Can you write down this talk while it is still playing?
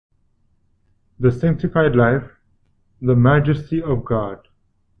The sanctified life, the majesty of God.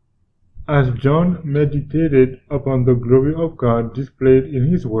 As John meditated upon the glory of God displayed in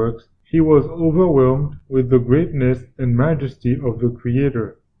his works, he was overwhelmed with the greatness and majesty of the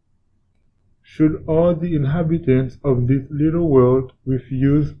Creator. Should all the inhabitants of this little world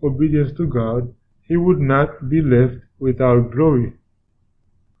refuse obedience to God, he would not be left without glory.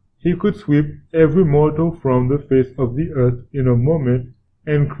 He could sweep every mortal from the face of the earth in a moment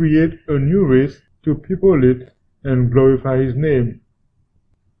and create a new race to people it and glorify his name.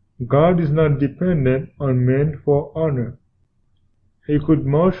 God is not dependent on men for honor. He could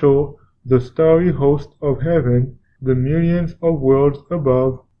marshal the starry host of heaven, the millions of worlds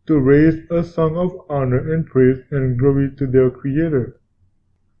above, to raise a song of honor and praise and glory to their Creator.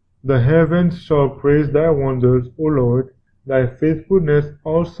 The heavens shall praise thy wonders, O Lord, thy faithfulness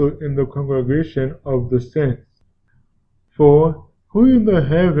also in the congregation of the saints. For who in the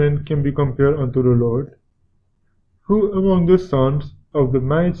heaven can be compared unto the Lord? Who among the sons of the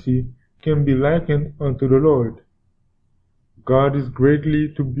mighty can be likened unto the Lord? God is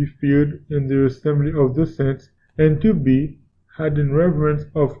greatly to be feared in the assembly of the saints, and to be had in reverence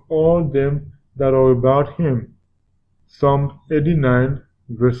of all them that are about him. Psalm 89,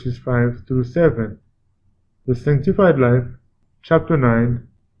 verses 5 through 7. The Sanctified Life, Chapter 9,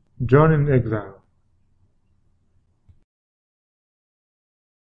 John in Exile.